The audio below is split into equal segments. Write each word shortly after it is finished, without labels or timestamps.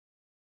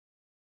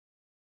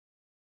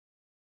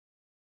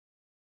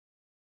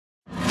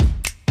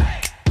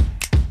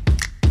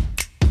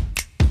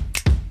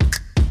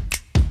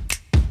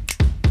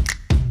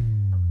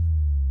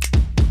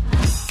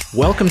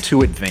Welcome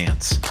to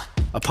Advance,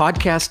 a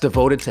podcast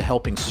devoted to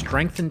helping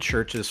strengthen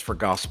churches for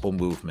gospel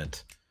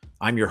movement.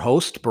 I'm your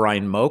host,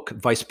 Brian Moak,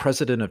 Vice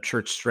President of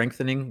Church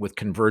Strengthening with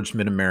Converge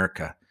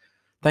Mid-America.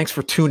 Thanks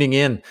for tuning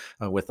in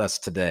with us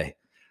today.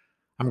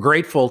 I'm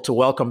grateful to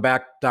welcome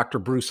back Dr.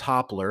 Bruce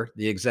Hopler,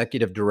 the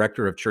Executive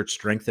Director of Church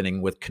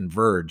Strengthening with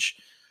Converge.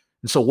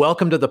 And so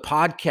welcome to the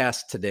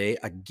podcast today.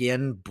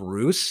 Again,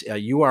 Bruce,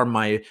 you are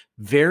my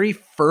very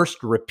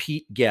first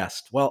repeat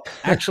guest. Well,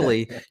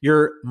 actually,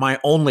 you're my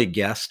only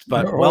guest,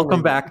 but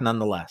welcome back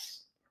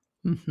nonetheless.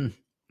 Mm-hmm.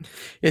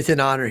 It's an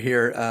honor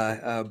here,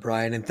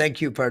 Brian, and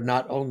thank you for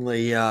not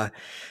only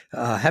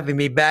having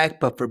me back,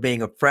 but for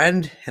being a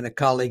friend and a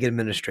colleague in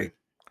ministry.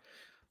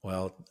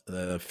 Well,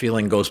 the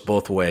feeling goes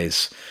both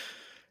ways.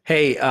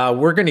 Hey,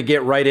 we're going to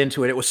get right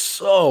into it. It was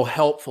so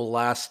helpful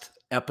last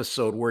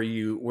episode where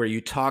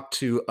you talked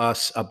to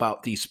us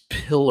about these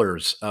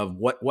pillars of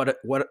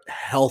what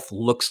health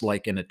looks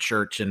like in a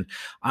church, and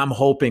I'm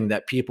hoping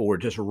that people were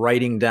just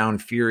writing down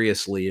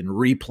furiously and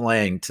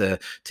replaying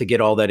to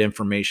get all that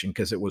information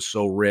because it was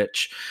so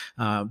rich.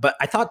 But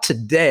I thought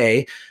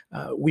today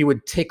we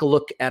would take a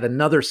look at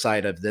another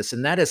side of this,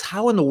 and that is,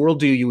 how in the world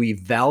do you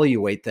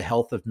evaluate the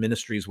health of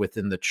ministries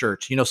within the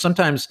church? You know,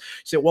 sometimes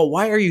you say, well,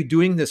 why are you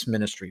doing this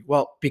ministry?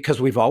 Well, because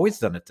we've always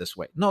done it this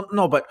way.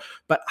 No, but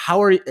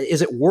how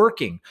is it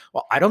working?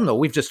 Well, I don't know.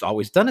 We've just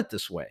always done it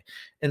this way.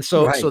 And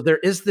so there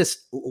is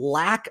this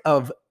lack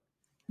of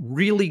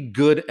really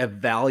good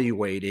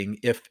evaluating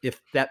if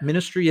that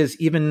ministry is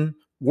even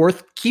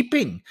worth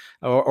keeping,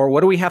 or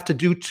what do we have to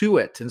do to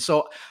it? And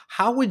so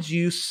how would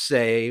you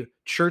say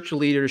church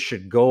leaders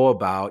should go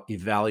about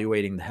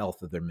evaluating the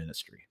health of their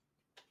ministry?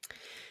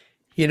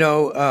 You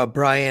know,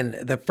 Brian,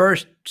 the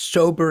first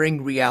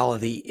sobering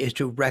reality is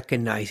to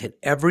recognize that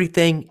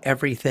everything, and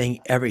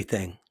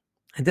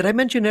did I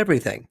mention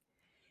everything,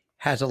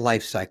 has a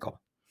life cycle.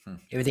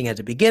 Everything has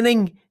a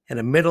beginning and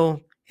a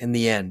middle and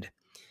the end.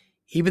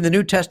 Even the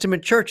New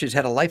Testament churches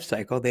had a life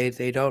cycle.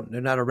 They're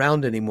not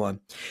around anymore.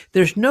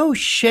 There's no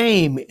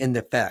shame in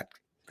the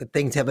fact that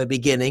things have a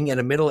beginning and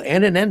a middle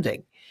and an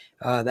ending.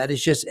 That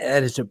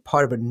is a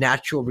part of a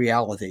natural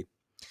reality.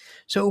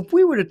 So if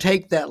we were to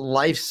take that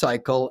life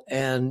cycle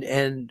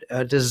and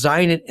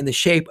design it in the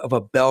shape of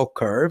a bell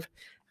curve,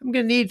 I'm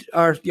going to need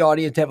the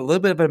audience to have a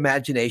little bit of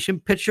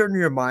imagination. Picture in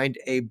your mind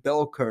a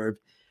bell curve.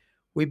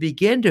 We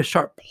begin to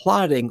start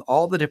plotting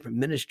all the different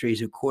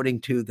ministries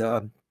according to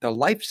the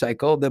life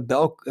cycle, the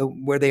bell,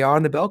 where they are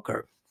on the bell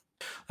curve.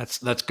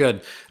 That's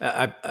good.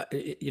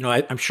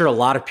 I'm sure a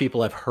lot of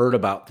people have heard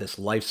about this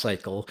life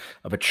cycle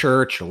of a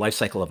church or life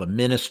cycle of a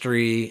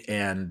ministry,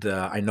 and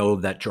I know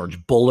that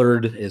George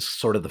Bullard is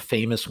sort of the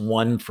famous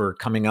one for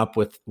coming up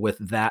with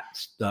that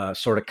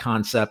sort of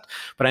concept.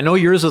 But I know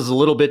yours is a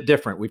little bit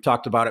different. We've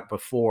talked about it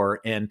before,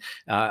 and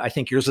I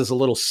think yours is a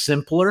little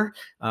simpler.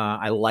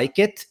 I like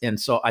it, and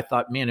so I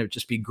thought, man, it would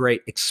just be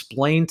great.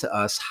 Explain to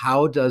us,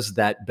 how does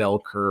that bell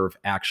curve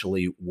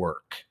actually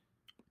work?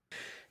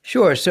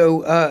 Sure.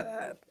 So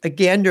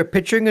again, you're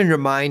picturing in your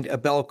mind a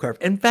bell curve.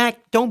 In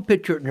fact, don't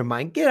picture it in your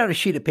mind. Get out a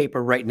sheet of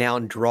paper right now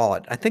and draw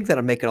it. I think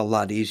that'll make it a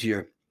lot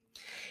easier.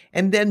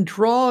 And then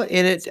draw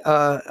in it,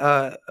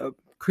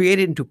 create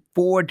it into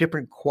 4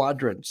 different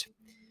quadrants.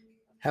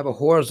 Have a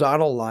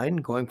horizontal line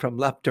going from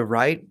left to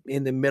right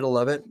in the middle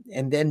of it.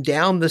 And then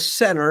down the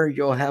center,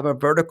 you'll have a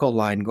vertical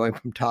line going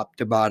from top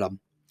to bottom.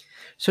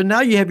 So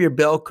now you have your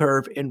bell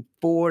curve in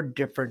 4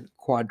 different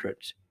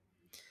quadrants.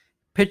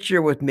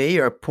 Picture with me,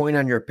 or point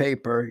on your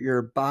paper,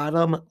 your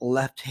bottom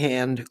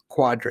left-hand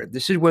quadrant.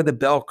 This is where the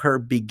bell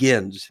curve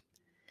begins.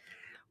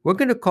 We're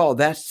going to call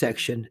that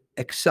section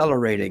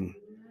accelerating.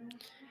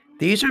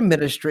 These are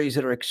ministries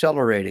that are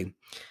accelerating.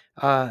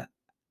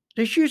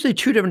 There's usually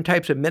 2 different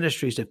types of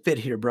ministries that fit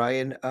here,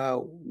 Brian.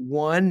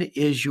 One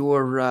is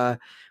your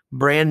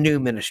brand new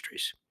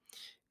ministries.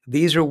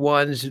 These are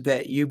ones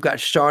that you've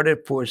got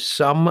started for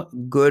some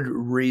good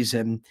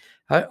reason,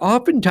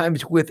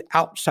 oftentimes with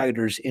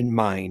outsiders in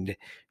mind.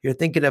 You're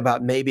thinking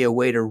about maybe a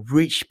way to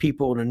reach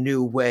people in a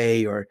new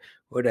way, or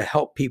to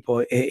help people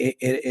in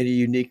a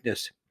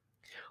uniqueness.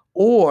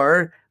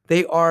 Or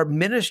they are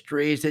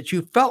ministries that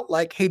you felt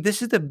like, hey,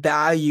 this is the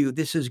value,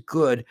 this is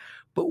good,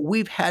 but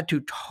we've had to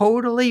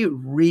totally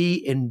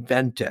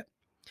reinvent it.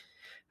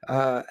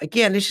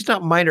 Again, this is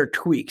not minor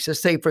tweaks.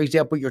 Let's say, for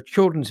example, your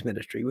children's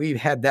ministry. We've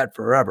had that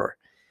forever.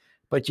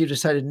 But you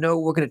decided, no,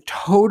 we're going to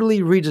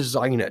totally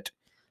redesign it.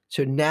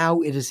 So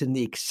now it is in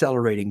the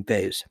accelerating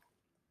phase.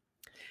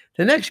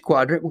 The next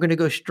quadrant, we're going to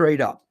go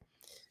straight up.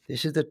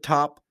 This is the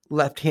top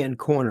left-hand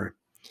corner.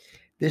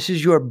 This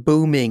is your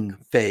booming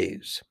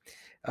phase.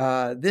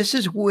 This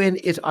is when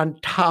it's on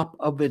top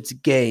of its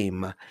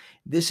game.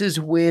 This is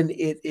when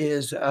it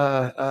is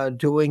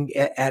doing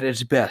at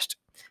its best.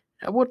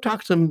 And we'll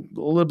talk a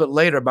little bit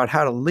later about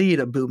how to lead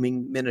a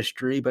booming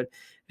ministry, but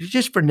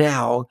just for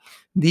now,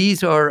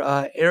 these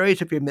are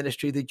areas of your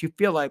ministry that you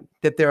feel like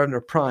that they're under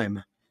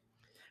prime.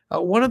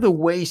 One of the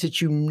ways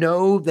that you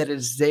know that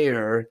it's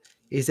there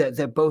is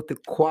that both the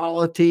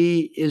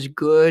quality is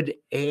good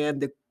and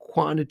the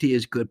quantity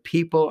is good.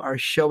 People are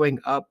showing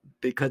up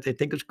because they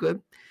think it's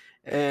good,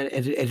 and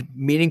it's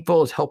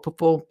meaningful, it's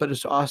helpful, but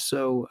it's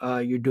also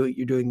you're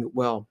doing it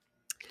well.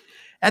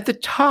 At the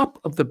top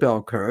of the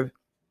bell curve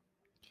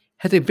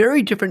has a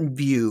very different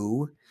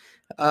view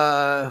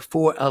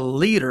for a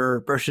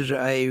leader versus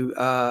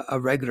a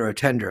regular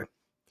attender.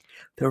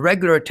 The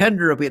regular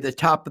attender will be at the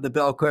top of the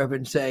bell curve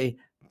and say,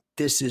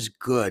 "This is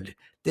good.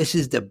 This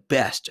is the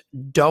best.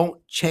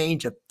 Don't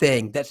change a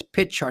thing. Let's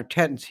pitch our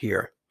tents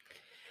here."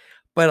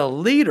 But a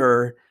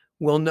leader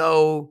will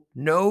know,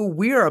 no,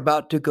 we are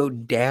about to go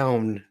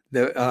down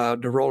the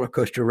roller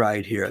coaster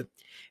ride here,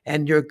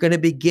 and you're going to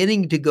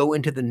beginning to go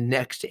into the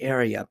next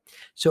area.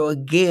 So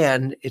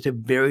again, it's a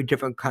very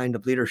different kind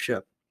of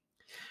leadership.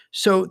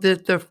 So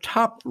the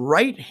top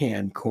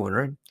right-hand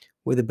corner,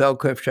 where the bell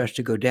curve starts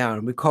to go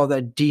down, we call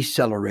that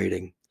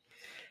decelerating.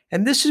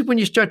 And this is when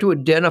you start to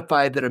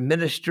identify that a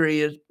ministry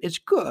is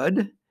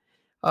good.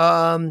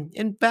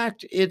 In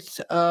fact,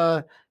 it's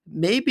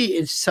maybe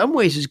in some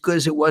ways as good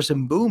as it was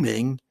in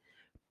booming,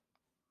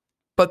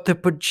 but the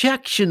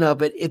projection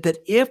of it is that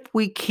if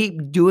we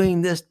keep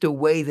doing this the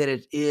way that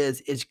it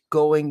is, it's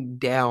going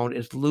down.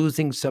 It's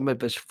losing some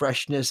of its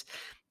freshness,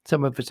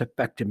 some of its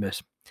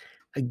effectiveness.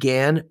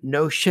 Again,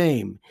 no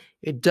shame.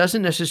 It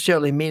doesn't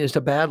necessarily mean it's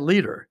a bad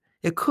leader.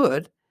 It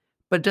could,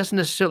 but it doesn't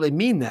necessarily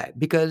mean that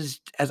because,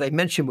 as I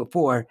mentioned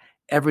before,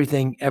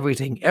 everything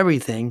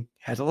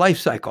has a life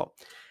cycle.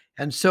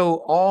 And so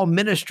all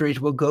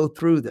ministries will go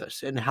through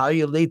this, and how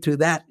you lead through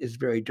that is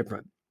very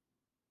different.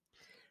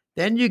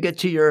 Then you get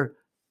to your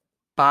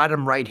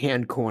bottom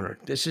right-hand corner.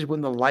 This is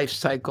when the life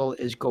cycle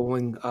is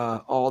going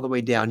all the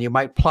way down. You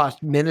might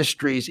plot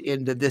ministries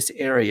into this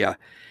area.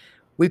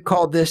 We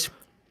call this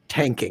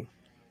tanking.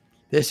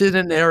 This is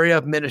an area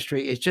of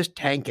ministry. It's just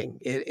tanking.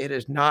 It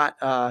is not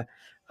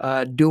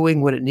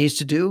doing what it needs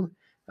to do.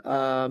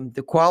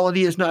 The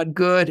quality is not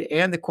good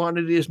and the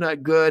quantity is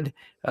not good.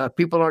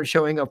 People aren't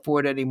showing up for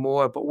it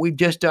anymore. But we've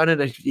just done it,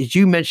 as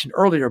you mentioned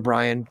earlier,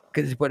 Brian,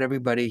 because it's what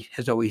everybody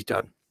has always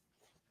done.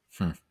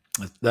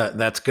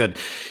 That's good.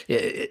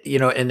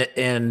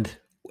 And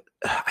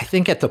I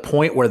think at the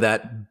point where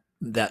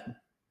that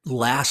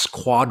last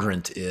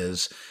quadrant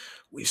is,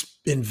 we've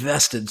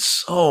invested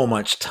so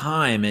much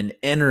time and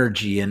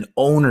energy and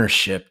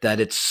ownership that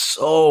it's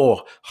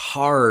so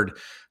hard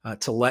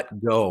to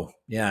let go.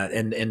 Yeah,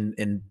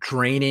 and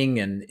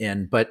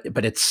draining but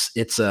it's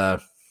it's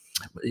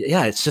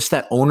just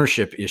that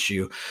ownership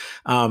issue.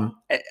 And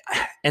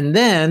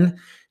then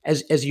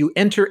as you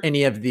enter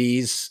any of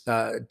these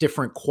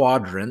different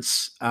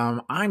quadrants,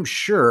 I'm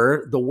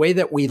sure the way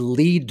that we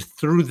lead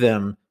through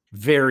them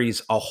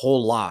varies a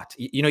whole lot.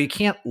 You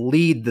can't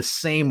lead the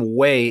same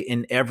way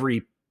in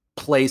every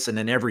place and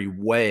in every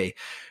way.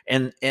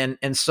 And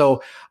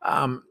so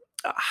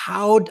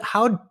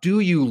how do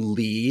you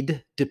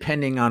lead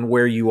depending on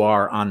where you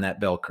are on that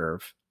bell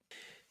curve?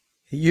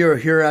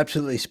 You're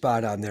absolutely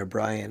spot on there,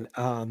 Brian.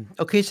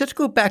 Okay, so let's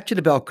go back to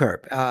the bell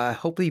curve.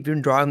 Hopefully, you've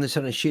been drawing this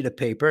on a sheet of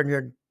paper,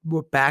 and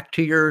we're back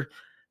to your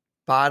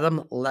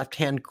bottom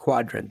left-hand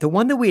quadrant, the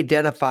one that we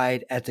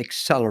identified as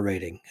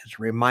accelerating. As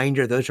a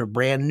reminder, those are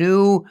brand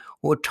new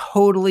or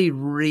totally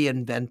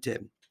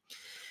reinvented.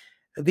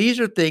 These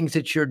are things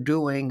that you're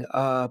doing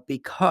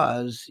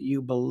because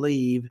you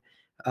believe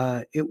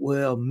it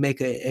will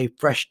make a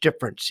fresh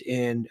difference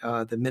in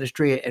the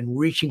ministry and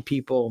reaching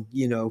people,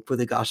 for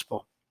the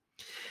gospel.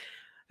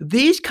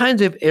 These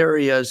kinds of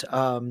areas,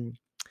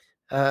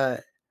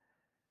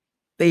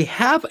 they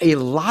have a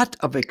lot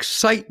of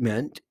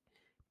excitement,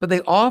 but they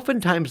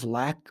oftentimes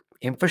lack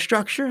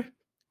infrastructure,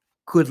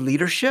 good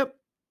leadership,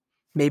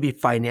 maybe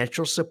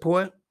financial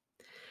support.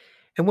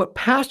 And what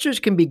pastors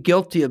can be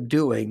guilty of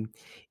doing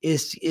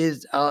is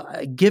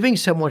giving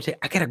someone, say,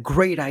 "I got a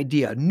great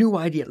idea, a new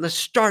idea. Let's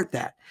start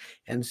that."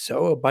 And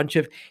so a bunch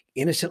of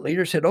innocent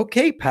leaders said,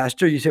 "Okay,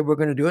 pastor, you said we're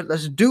going to do it.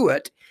 Let's do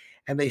it."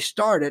 And they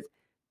started.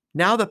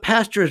 Now the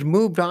pastor has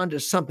moved on to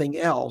something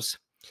else,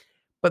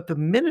 but the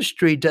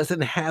ministry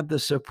doesn't have the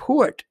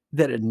support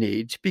that it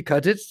needs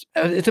because it's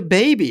a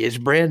baby, it's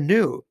brand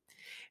new.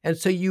 And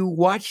so you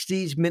watch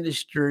these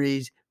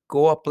ministries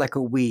go up like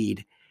a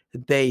weed.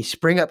 They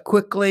spring up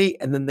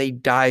quickly and then they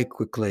die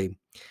quickly.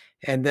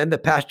 And then the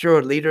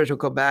pastoral leaders will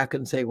go back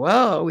and say,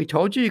 "Well, we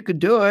told you you could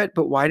do it,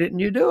 but why didn't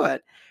you do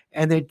it?"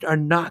 And they are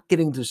not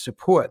getting the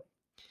support.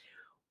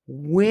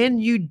 When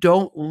you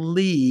don't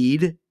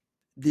lead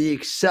the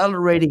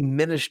accelerating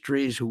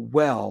ministries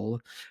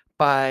well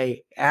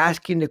by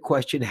asking the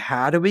question,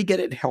 how do we get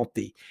it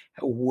healthy?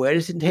 What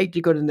does it take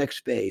to go to the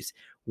next phase?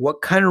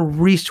 What kind of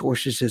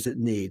resources does it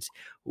need?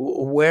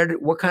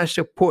 What kind of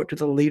support do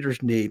the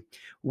leaders need?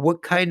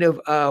 What kind of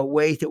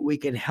ways that we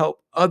can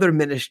help other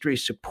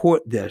ministries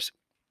support this?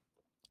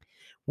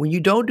 When you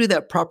don't do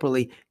that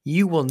properly,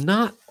 you will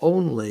not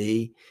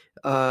only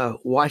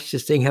watch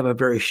this thing have a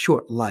very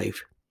short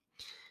life,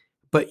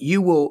 but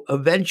you will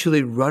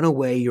eventually run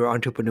away your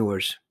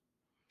entrepreneurs,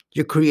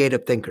 your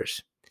creative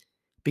thinkers,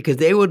 because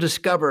they will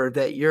discover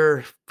that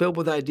you're filled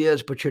with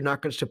ideas, but you're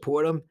not going to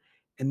support them,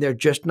 and they're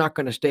just not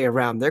going to stay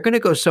around. They're going to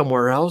go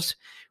somewhere else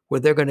where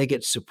they're going to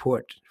get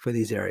support for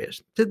these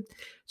areas.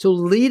 So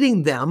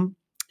leading them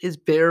is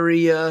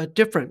very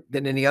different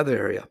than any other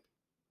area.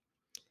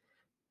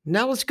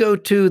 Now let's go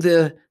to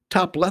the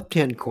top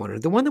left-hand corner,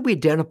 the one that we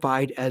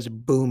identified as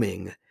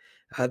booming.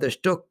 They're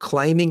still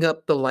climbing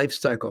up the life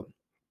cycle.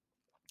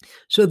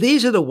 So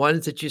these are the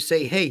ones that you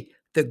say, hey,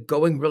 they're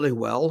going really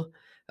well.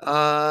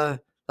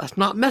 Let's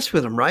not mess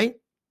with them, right?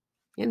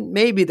 And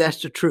maybe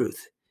that's the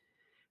truth.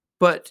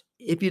 But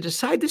if you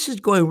decide this is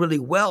going really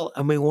well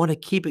and we want to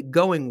keep it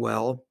going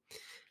well,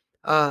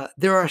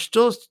 there are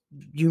still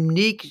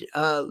unique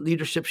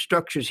leadership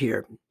structures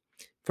here.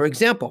 For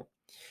example,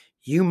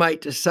 you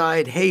might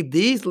decide, hey,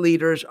 these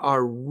leaders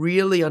are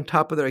really on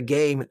top of their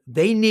game.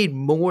 They need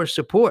more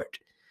support.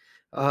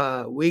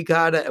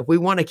 If we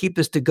want to keep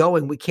this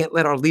going, we can't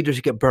let our leaders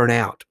get burnt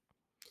out.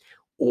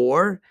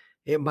 Or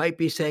it might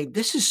be saying,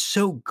 this is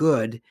so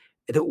good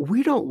that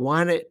we don't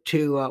want it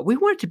to, we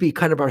want it to be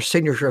kind of our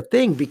signature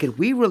thing because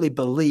we really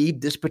believe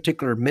this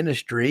particular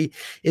ministry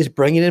is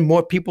bringing in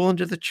more people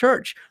into the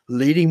church,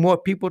 leading more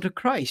people to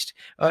Christ.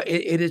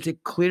 It is a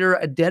clear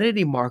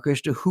identity marker as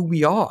to who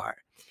we are.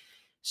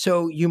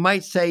 So you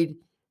might say,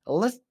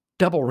 let's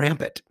double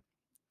ramp it.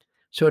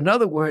 So in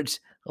other words,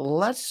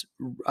 let's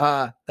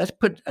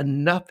put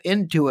enough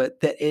into it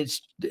that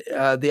it's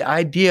the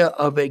idea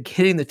of it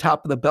hitting the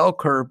top of the bell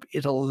curve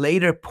is a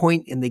later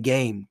point in the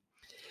game.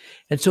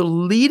 And so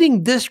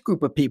leading this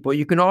group of people,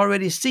 you can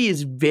already see,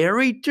 is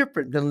very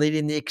different than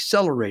leading the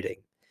accelerating.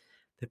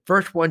 The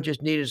first one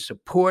just needed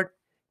support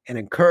and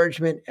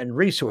encouragement and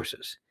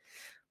resources.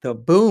 The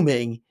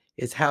booming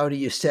is how do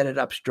you set it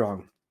up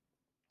strong?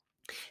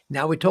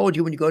 Now we told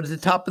you when you go to the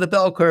top of the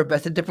bell curve,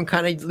 that's a different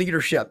kind of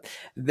leadership.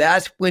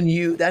 That's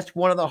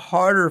one of the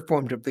harder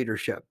forms of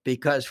leadership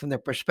because from the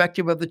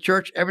perspective of the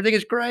church, everything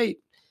is great.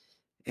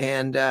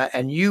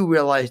 And you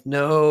realize,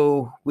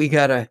 no, we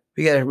gotta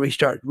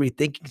restart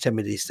rethinking some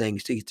of these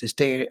things to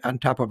stay on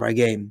top of our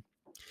game.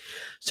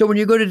 So when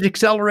you go to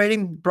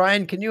decelerating,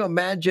 Brian, can you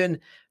imagine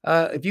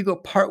if you go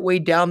partway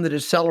down the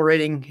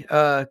decelerating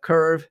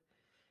curve,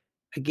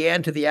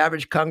 again to the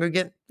average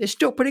congregant, it's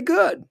still pretty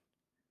good.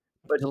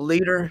 But the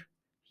leader,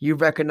 you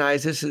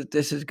recognize this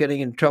is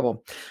getting in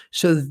trouble.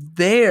 So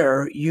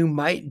there you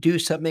might do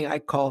something I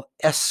call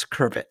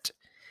S-curve it.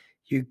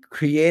 You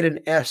create an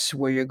S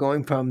where you're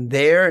going from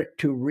there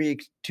to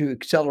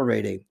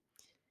accelerating.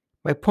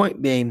 My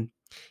point being,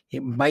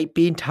 it might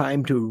be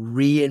time to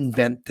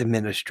reinvent the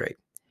ministry,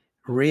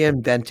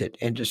 reinvent it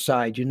and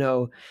decide,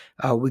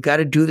 we got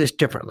to do this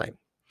differently.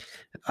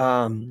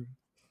 And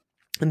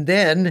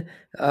then,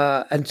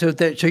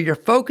 so your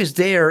focus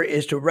there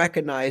is to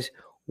recognize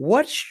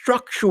what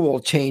structural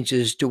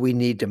changes do we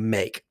need to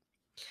make?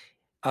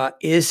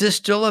 Is this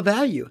still a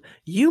value?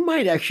 You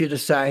might actually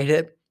decide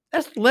that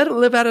let's let it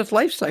live out its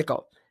life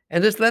cycle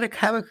and just let it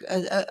have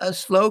a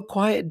slow,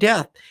 quiet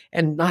death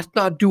and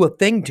not do a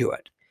thing to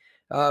it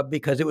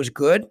because it was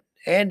good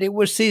and it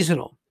was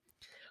seasonal.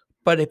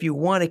 But if you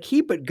want to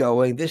keep it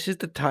going, this is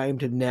the time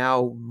to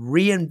now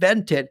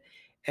reinvent it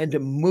and to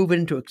move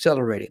into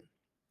accelerating.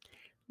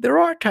 There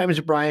are times,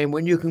 Brian,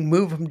 when you can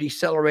move from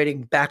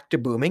decelerating back to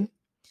booming.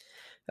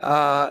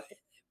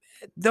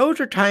 Those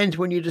are times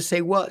when you just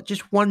say, well,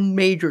 just one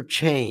major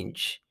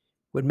change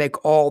would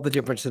make all the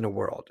difference in the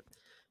world.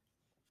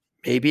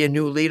 Maybe a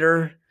new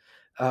leader,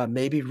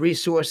 maybe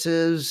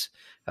resources,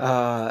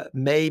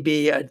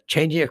 maybe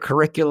changing a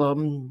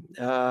curriculum,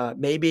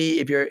 maybe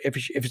if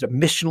it's a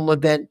missional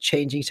event,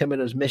 changing some of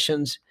those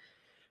missions.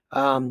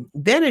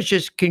 Then it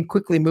just can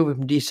quickly move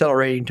from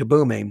decelerating to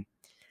booming.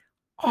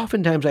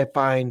 Oftentimes I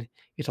find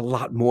it's a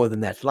lot more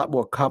than that. It's a lot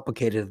more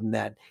complicated than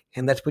that.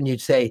 And that's when you'd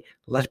say,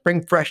 let's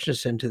bring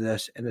freshness into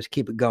this and let's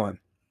keep it going.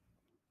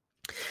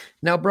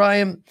 Now,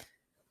 Brian,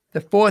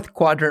 the fourth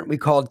quadrant we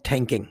called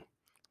tanking.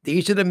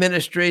 These are the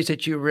ministries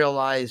that you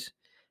realize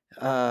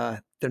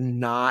they're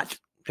not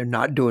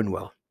doing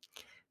well.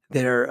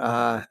 They're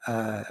not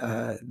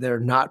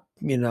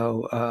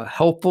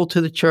helpful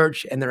to the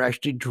church, and they're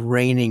actually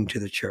draining to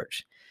the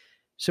church.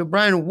 So,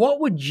 Brian, what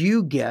would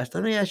you guess?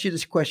 Let me ask you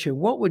this question.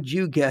 What would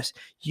you guess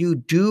you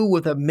do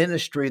with a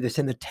ministry that's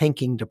in the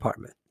tanking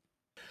department?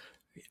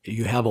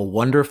 You have a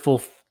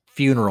wonderful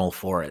funeral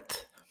for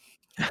it.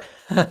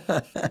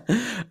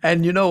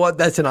 And you know what?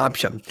 That's an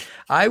option.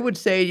 I would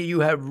say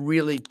you have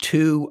really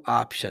two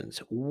options.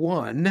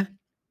 One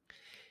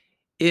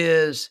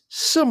is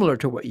similar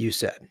to what you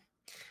said.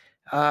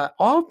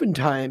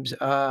 Oftentimes,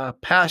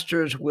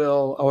 pastors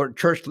or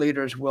church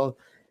leaders will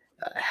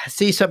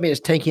see something that's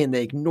tanking and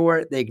they ignore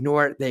it, they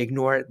ignore it, they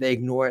ignore it, they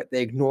ignore it,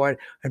 they ignore it.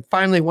 And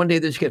finally, one day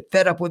they just get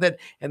fed up with it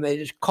and they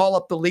just call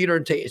up the leader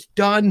and say, it's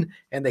done,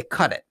 and they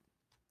cut it.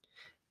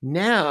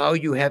 Now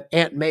you have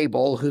Aunt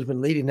Mabel, who's been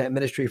leading that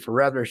ministry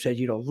forever, said,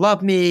 you don't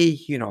love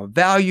me, you don't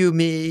value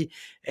me,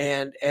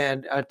 and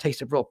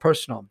takes it real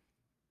personal.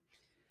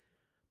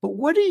 But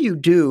what do you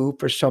do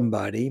for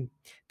somebody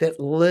that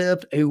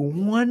lived a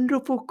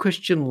wonderful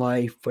Christian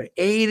life for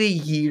 80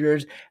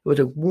 years, was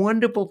a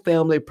wonderful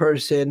family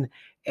person,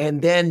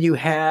 and then you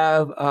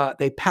have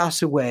they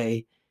pass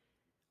away?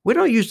 We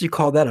don't usually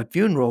call that a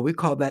funeral. We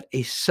call that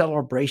a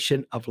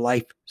celebration of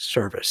life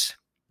service.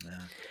 Yeah.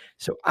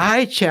 So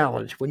I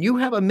challenge, when you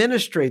have a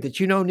ministry that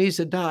you know needs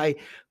to die,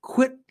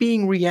 quit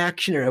being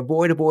reactionary,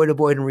 avoid,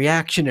 and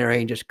reactionary,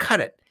 and just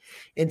cut it.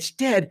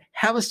 Instead,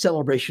 have a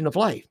celebration of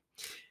life.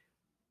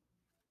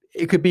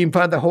 It could be in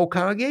front of the whole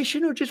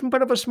congregation or just in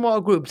front of a small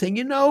group saying,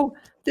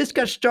 this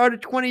got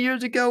started 20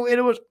 years ago and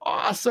it was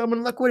awesome.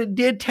 And look what it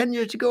did 10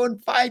 years ago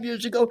and 5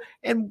 years ago.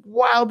 And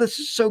wow, this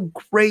is so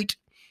great.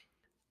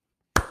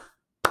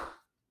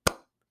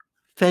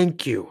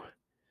 Thank you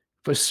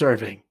for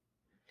serving.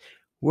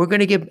 We're going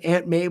to give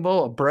Aunt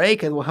Mabel a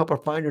break and we'll help her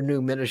find her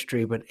new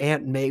ministry. But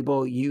Aunt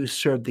Mabel, you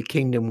served the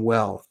kingdom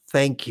well.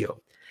 Thank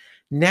you.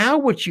 Now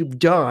what you've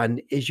done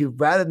is you've,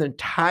 rather than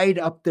tied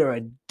up their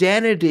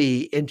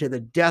identity into the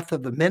death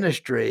of the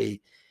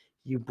ministry,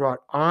 you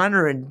brought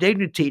honor and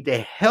dignity to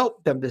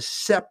help them to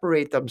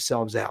separate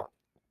themselves out.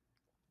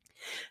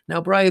 Now,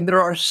 Brian,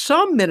 there are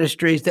some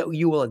ministries that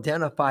you will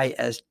identify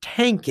as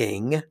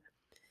tanking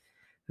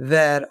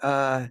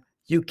that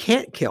you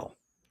can't kill.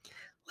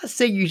 Let's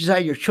say you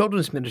decide your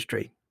children's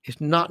ministry is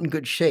not in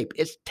good shape.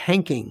 It's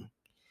tanking.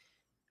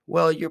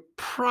 Well, you're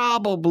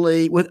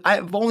probably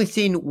I've only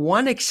seen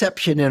one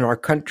exception in our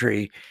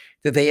country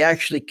that they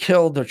actually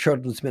killed their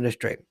children's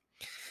ministry.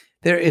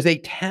 There is a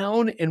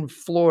town in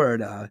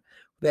Florida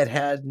that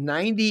has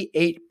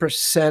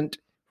 98%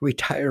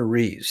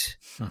 retirees.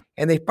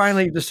 And they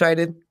finally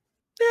decided,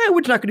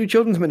 we're just not going to do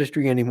children's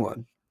ministry anymore.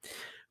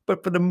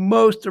 But for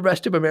the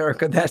rest of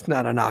America, that's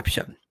not an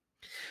option.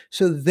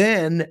 So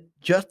then,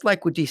 just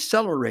like with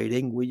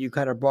decelerating, where you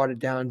kind of brought it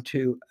down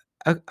to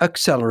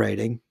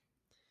accelerating,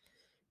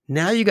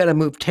 now you got to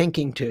move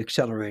tanking to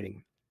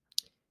accelerating.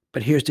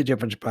 But here's the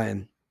difference,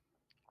 Brian.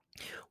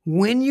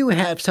 When you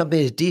have something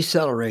that's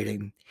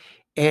decelerating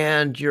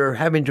and you're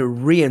having to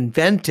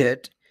reinvent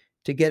it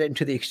to get it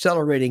into the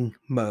accelerating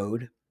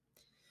mode,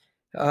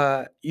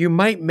 you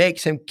might make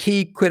some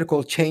key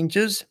critical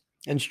changes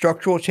and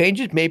structural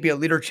changes, maybe a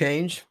leader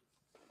change.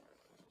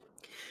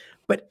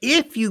 But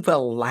if you've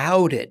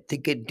allowed it to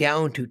get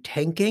down to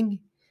tanking,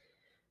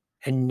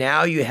 and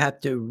now you have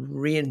to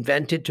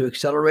reinvent it to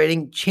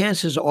accelerating,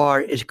 chances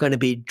are it's going to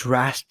be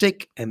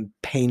drastic and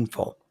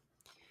painful.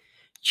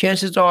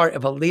 Chances are,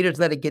 if a leader's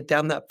let it get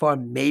down that far,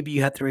 maybe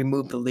you have to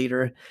remove the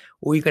leader,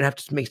 or you're going to have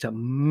to make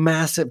some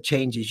massive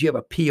changes. You have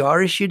a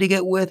PR issue to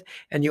deal with,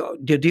 and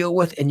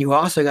you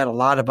also got a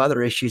lot of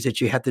other issues that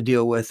you have to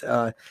deal with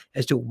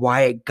as to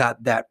why it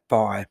got that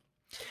far.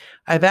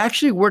 I've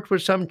actually worked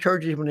with some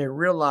churches when they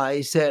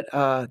realized that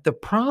the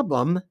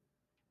problem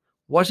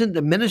wasn't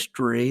the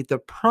ministry. The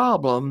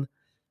problem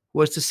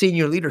was the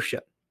senior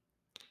leadership.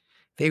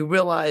 They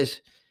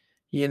realized,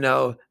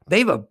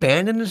 they've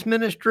abandoned this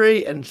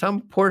ministry and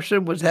some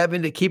person was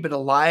having to keep it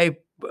alive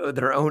with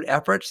their own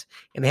efforts.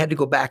 And they had to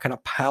go back and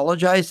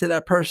apologize to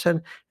that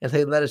person and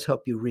say, let us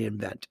help you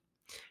reinvent.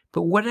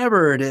 But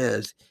whatever it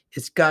is,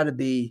 it's got to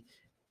be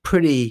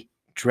pretty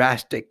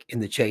drastic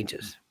in the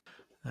changes.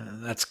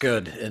 That's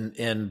good.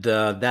 And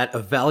that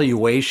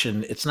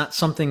evaluation, it's not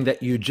something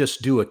that you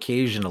just do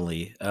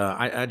occasionally.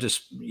 I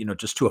just,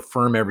 just to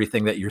affirm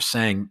everything that you're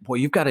saying, boy,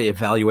 you've got to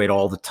evaluate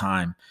all the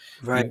time.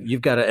 Right.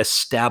 You've got to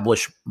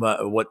establish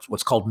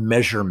what's called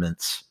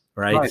measurements,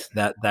 right?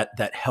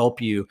 That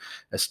help you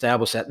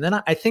establish that. And then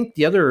I think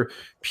the other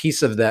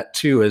piece of that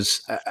too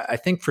is I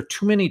think for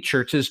too many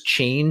churches,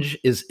 change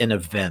is an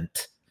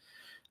event.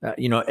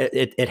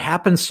 It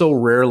happens so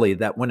rarely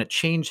that when a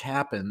change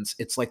happens,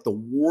 it's like the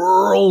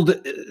world,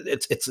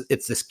 it's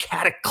this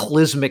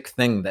cataclysmic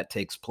thing that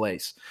takes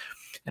place.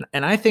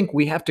 And I think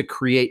we have to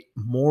create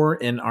more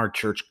in our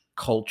church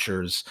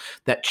cultures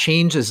that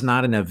change is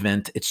not an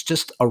event. It's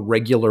just a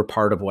regular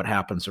part of what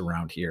happens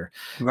around here.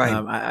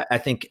 Right. I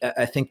think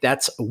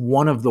that's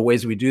one of the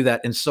ways we do that.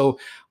 And so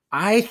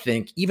I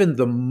think even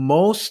the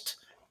most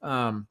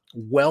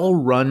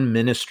well-run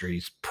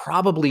ministries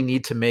probably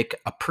need to make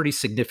a pretty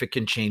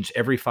significant change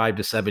every 5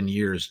 to 7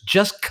 years,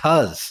 just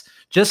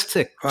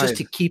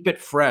to keep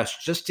it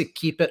fresh, just to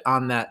keep it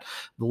on that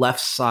left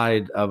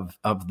side of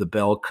the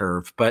bell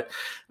curve. But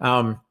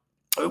so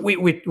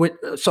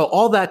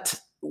all that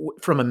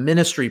from a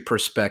ministry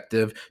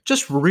perspective,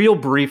 just real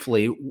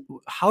briefly,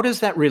 how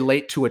does that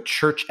relate to a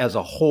church as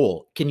a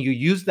whole? Can you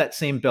use that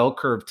same bell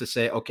curve to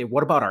say, okay,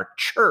 what about our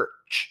church?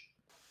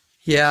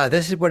 Yeah,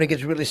 this is when it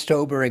gets really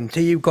sobering. So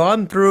you've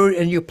gone through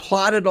and you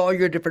plotted all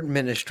your different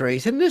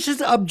ministries, and this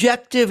is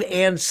objective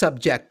and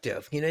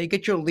subjective. You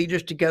get your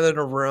leaders together in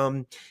a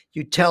room,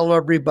 you tell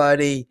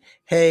everybody,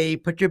 hey,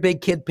 put your big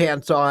kid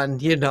pants on.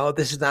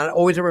 This is not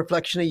always a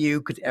reflection of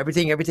you because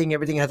everything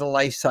has a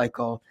life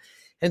cycle.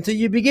 And so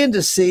you begin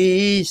to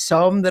see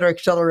some that are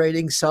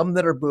accelerating, some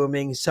that are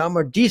booming, some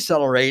are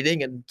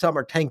decelerating, and some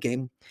are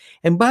tanking.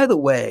 And by the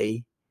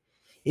way,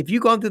 if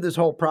you've gone through this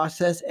whole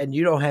process and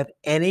you don't have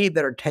any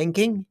that are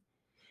tanking,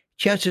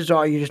 chances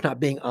are you're just not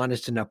being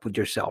honest enough with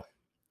yourself.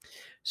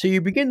 So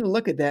you begin to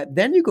look at that.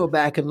 Then you go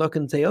back and look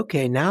and say,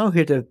 okay, now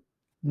here's a $1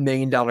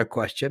 million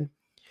question.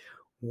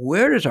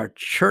 Where does our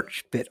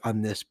church fit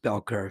on this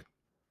bell curve?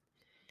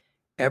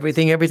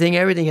 Everything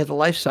has a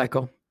life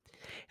cycle.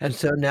 And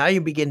so now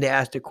you begin to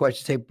ask the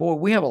question, say, boy,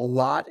 we have a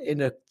lot in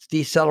the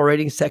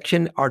decelerating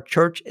section. Our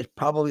church is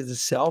probably the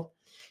cell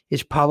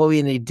is probably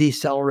in a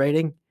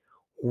decelerating.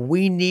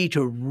 We need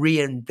to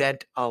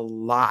reinvent a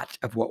lot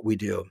of what we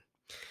do.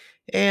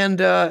 And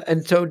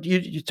so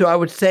so I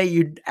would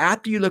say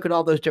after you look at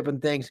all those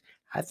different things,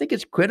 I think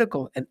it's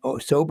critical and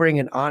sobering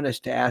and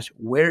honest to ask,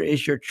 where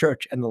is your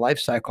church and the life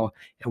cycle,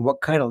 and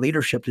what kind of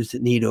leadership does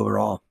it need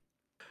overall?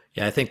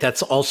 Yeah, I think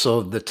that's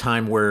also the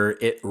time where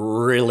it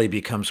really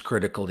becomes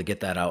critical to get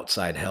that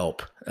outside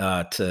help,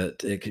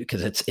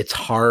 because it's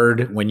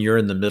hard when you're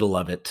in the middle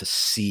of it to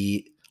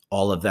see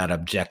all of that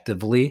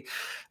objectively,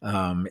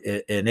 and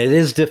it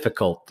is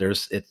difficult.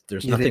 There's It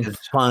nothing is.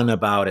 fun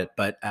about it,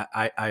 but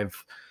I've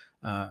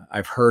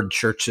heard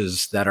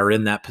churches that are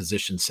in that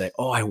position say,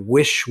 "Oh, I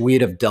wish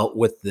we'd have dealt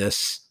with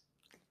this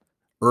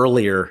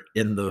earlier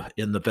in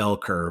the bell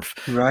curve,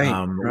 Right,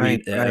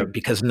 right, right,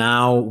 because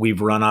now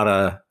we've run out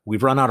of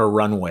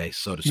runway,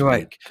 so to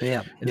right. speak."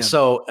 Yeah, And yeah.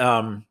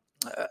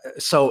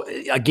 so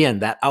again,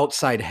 that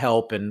outside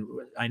help, and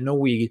I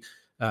know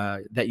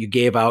that you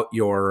gave out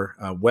your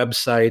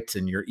website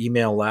and your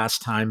email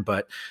last time,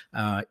 but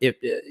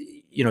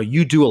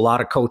you do a lot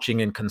of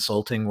coaching and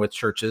consulting with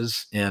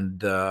churches,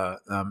 and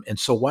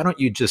so why don't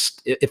you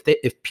just,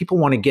 if people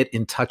want to get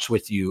in touch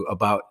with you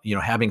about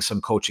having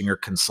some coaching or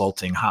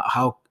consulting,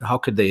 how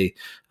could they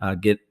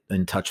get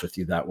in touch with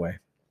you that way?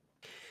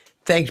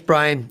 Thanks,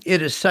 Brian.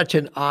 It is such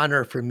an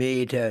honor for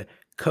me to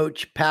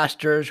coach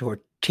pastors or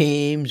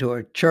teams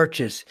or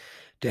churches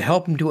to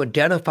help them to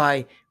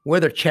identify where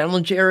their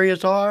challenge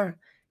areas are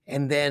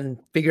and then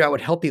figure out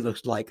what healthy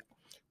looks like,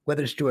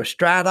 whether it's through a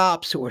strat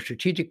ops or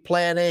strategic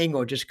planning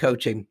or just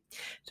coaching. So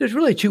there's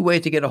really two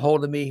ways to get a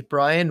hold of me,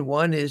 Brian.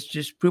 One is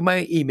just through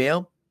my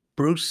email,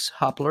 Bruce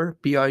Hopler,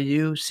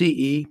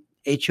 BruceHopler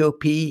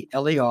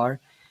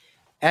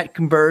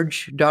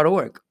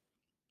 @converge.org,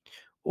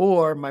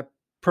 or my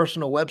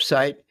personal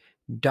website,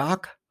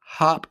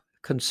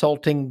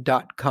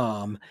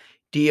 dochopconsulting.com,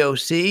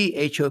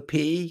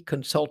 DOCHOP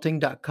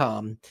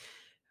consulting.com.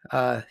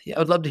 Yeah,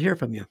 I'd love to hear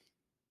from you.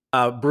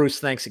 Bruce,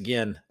 thanks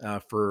again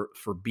for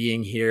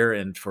being here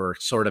and for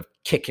sort of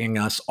kicking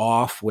us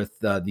off with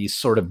these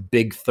sort of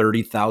big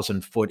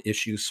 30,000-foot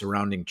issues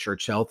surrounding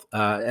church health.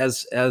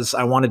 As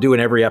I want to do in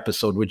every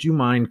episode, would you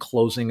mind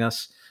closing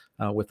us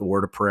with a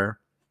word of prayer?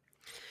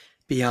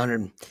 Be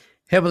honored.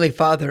 Heavenly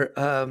Father,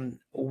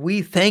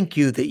 we thank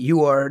you that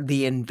you are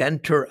the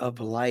inventor of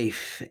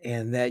life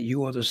and that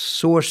you are the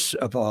source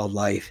of all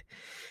life.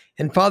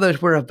 And Father, as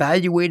we're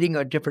evaluating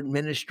our different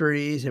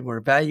ministries and we're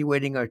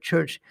evaluating our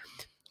church,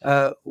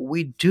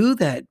 we do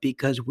that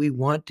because we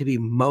want to be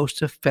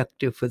most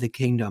effective for the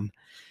kingdom.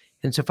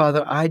 And so,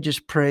 Father, I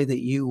just pray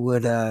that you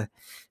would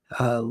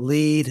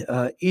lead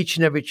each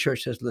and every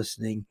church that's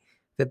listening,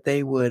 that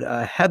they would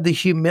have the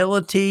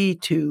humility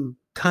to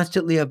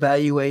constantly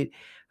evaluate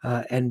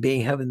and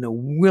having the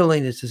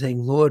willingness to say,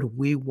 Lord,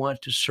 we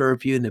want to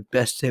serve you in the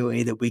best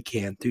way that we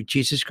can. Through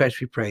Jesus Christ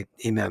we pray.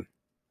 Amen.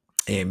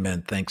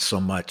 Amen. Thanks so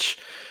much.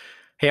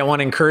 Hey, I want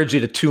to encourage you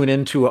to tune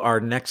into our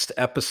next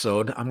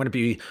episode. I'm going to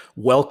be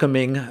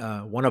welcoming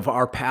one of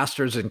our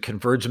pastors in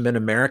Converge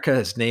Mid-America.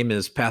 His name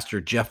is Pastor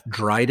Jeff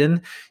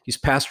Dryden. He's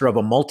pastor of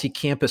a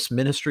multi-campus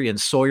ministry in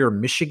Sawyer,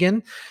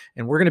 Michigan.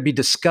 And we're going to be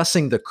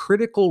discussing the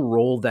critical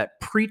role that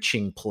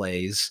preaching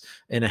plays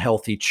in a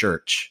healthy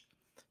church.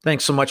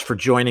 Thanks so much for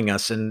joining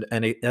us. And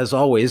as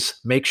always,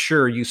 make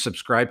sure you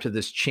subscribe to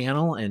this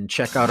channel and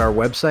check out our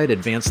website,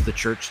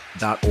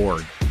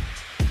 advancethechurch.org.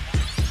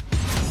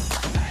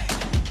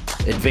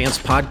 Advance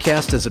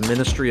Podcast is a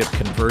ministry of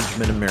Converge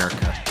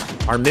Mid-America.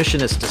 Our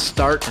mission is to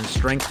start and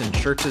strengthen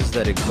churches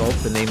that exalt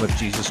the name of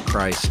Jesus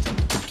Christ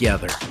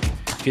together.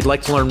 If you'd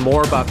like to learn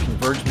more about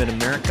Converge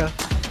Mid-America,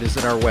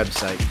 visit our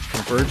website,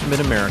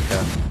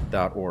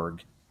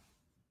 convergemitamerica.org.